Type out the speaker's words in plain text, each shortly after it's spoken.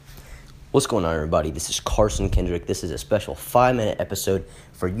What's going on, everybody? This is Carson Kendrick. This is a special 5-minute episode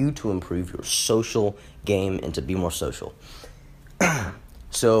for you to improve your social game and to be more social.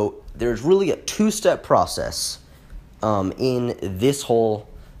 So there's really a two-step process in this whole,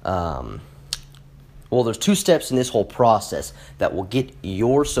 there's two steps in this whole process that will get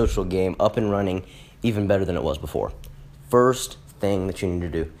your social game up and running even better than it was before. First thing that you need to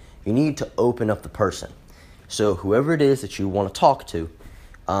do, you need to open up the person. So whoever it is that you want to talk to,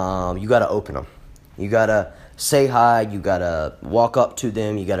 you got to open them. You got to say hi. You got to walk up to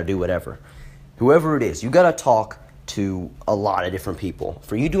them. You got to do whatever. Whoever it is, you got to talk to a lot of different people.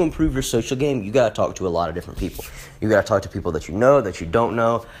 For you to improve your social game, you got to talk to a lot of different people. You got to talk to people that you know, that you don't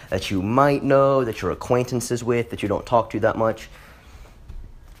know, that you might know, that you're acquaintances with, that you don't talk to that much.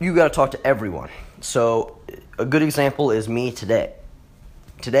 You got to talk to everyone. So a good example is me today.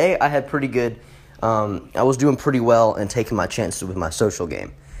 Today I had pretty good, I was doing pretty well and taking my chances with my social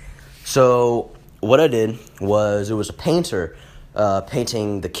game. So what I did was, it was a painter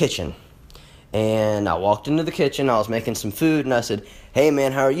painting the kitchen. And I walked into the kitchen, I was making some food, and I said, "Hey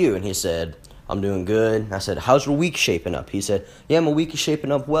man, how are you?" And he said, "I'm doing good." And I said, "How's your week shaping up?" He said, "Yeah, my week is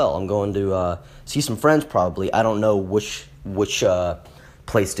shaping up well. I'm going to see some friends probably. I don't know which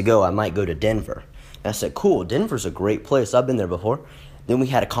place to go. I might go to Denver." And I said, "Cool, Denver's a great place. I've been there before." Then we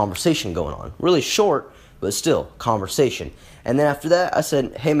had a conversation going on. Really short, but still, conversation. And then after that, I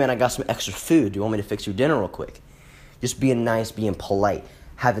said, "Hey man, I got some extra food. Do you want me to fix your dinner real quick?" Just being nice, being polite,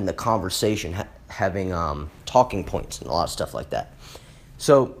 having the conversation, having talking points and a lot of stuff like that.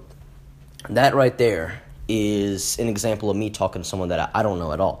 So that right there is an example of me talking to someone that I don't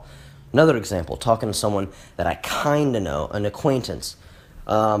know at all. Another example, talking to someone that I kind of know, an acquaintance.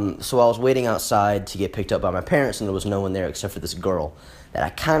 So I was waiting outside to get picked up by my parents, and there was no one there except for this girl that I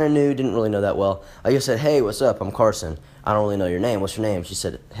kind of knew, didn't really know that well. I just said, "Hey, what's up? I'm Carson. I don't really know your name. What's your name?" She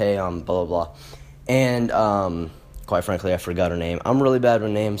said, "Hey, I'm blah, blah, blah." And quite frankly, I forgot her name. I'm really bad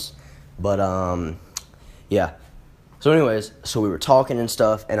with names, but yeah. So anyways, so we were talking and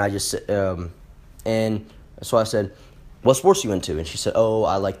stuff, and I just, and so I said, "What sports are you into?" And she said, "Oh,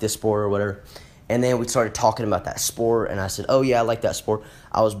 I like this sport," or whatever. And then we started talking about that sport, and I said, "Oh yeah, I like that sport."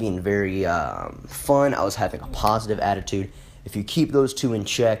 I was being very fun. I was having a positive attitude. If you keep those two in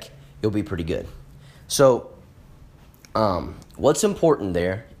check, you'll be pretty good. So what's important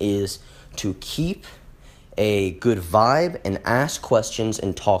there is to keep a good vibe and ask questions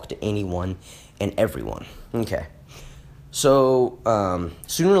and talk to anyone and everyone. Okay. So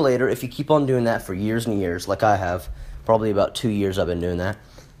sooner or later, if you keep on doing that for years and years, like I have, probably about 2 years I've been doing that,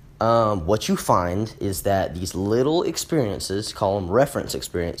 what you find is that these little experiences, call them reference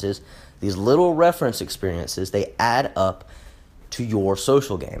experiences, these little reference experiences, they add up to your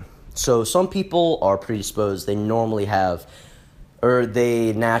social game. So some people are predisposed, they naturally have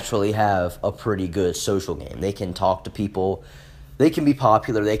a pretty good social game. They can talk to people, they can be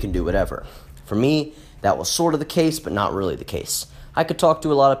popular, they can do whatever. For me, that was sort of the case, but not really the case. I could talk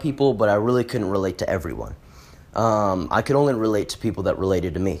to a lot of people, but I really couldn't relate to everyone. I could only relate to people that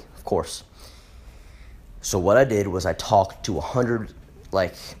related to me, of course. So what I did was I talked to hundreds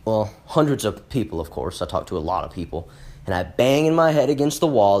of people, of course. I talked to a lot of people. And I banged my head against the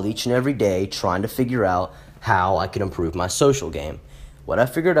wall each and every day trying to figure out how I could improve my social game. What I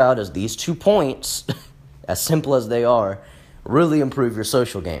figured out is these 2 points, as simple as they are, really improve your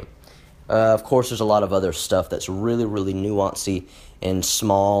social game. Of course, there's a lot of other stuff that's really, really nuancy and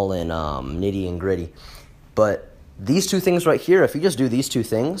small and nitty and gritty. But these 2 things right here, if you just do these 2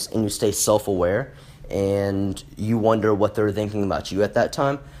 things and you stay self-aware and you wonder what they're thinking about you at that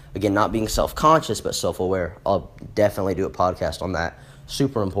time, again, not being self-conscious but self-aware. I'll definitely do a podcast on that.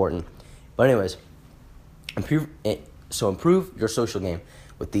 Super important. But anyways, improve your social game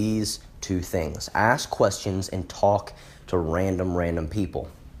with these 2 things. Ask questions and talk to random people.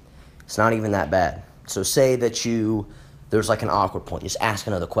 It's not even that bad. So say that there's like an awkward point. Just ask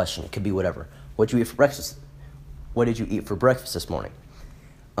another question. It could be whatever. What did you eat for breakfast? What did you eat for breakfast this morning?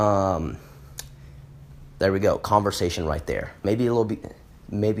 There we go. Conversation right there. Maybe it'll be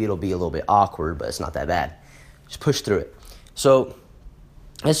a little bit awkward, but it's not that bad. Just push through it. So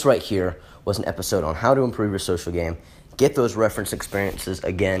this right here was an episode on how to improve your social game. Get those reference experiences.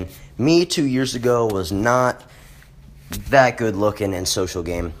 Again, me 2 years ago was not that good looking in social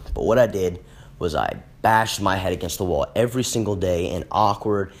game, but what I did was I bashed my head against the wall every single day in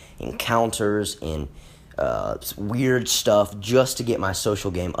awkward encounters, in weird stuff, just to get my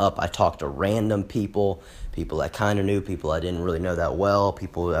social game up. I talked to random people I kind of knew, people I didn't really know that well,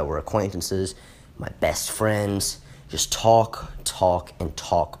 people that were acquaintances, my best friends. Just talk, and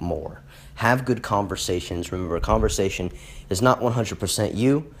talk more. Have good conversations. Remember, a conversation is not 100%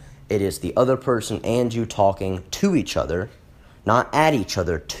 you. It is the other person and you talking to each other, not at each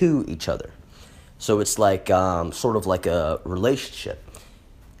other, to each other. So it's like sort of like a relationship.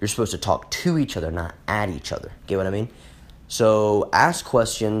 You're supposed to talk to each other, not at each other. Get what I mean? So ask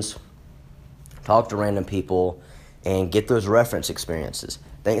questions, talk to random people, and get those reference experiences.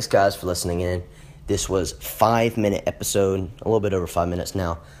 Thanks, guys, for listening in. This was 5-minute episode, a little bit over 5 minutes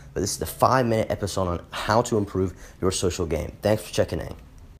now, but this is the 5-minute episode on how to improve your social game. Thanks for checking in.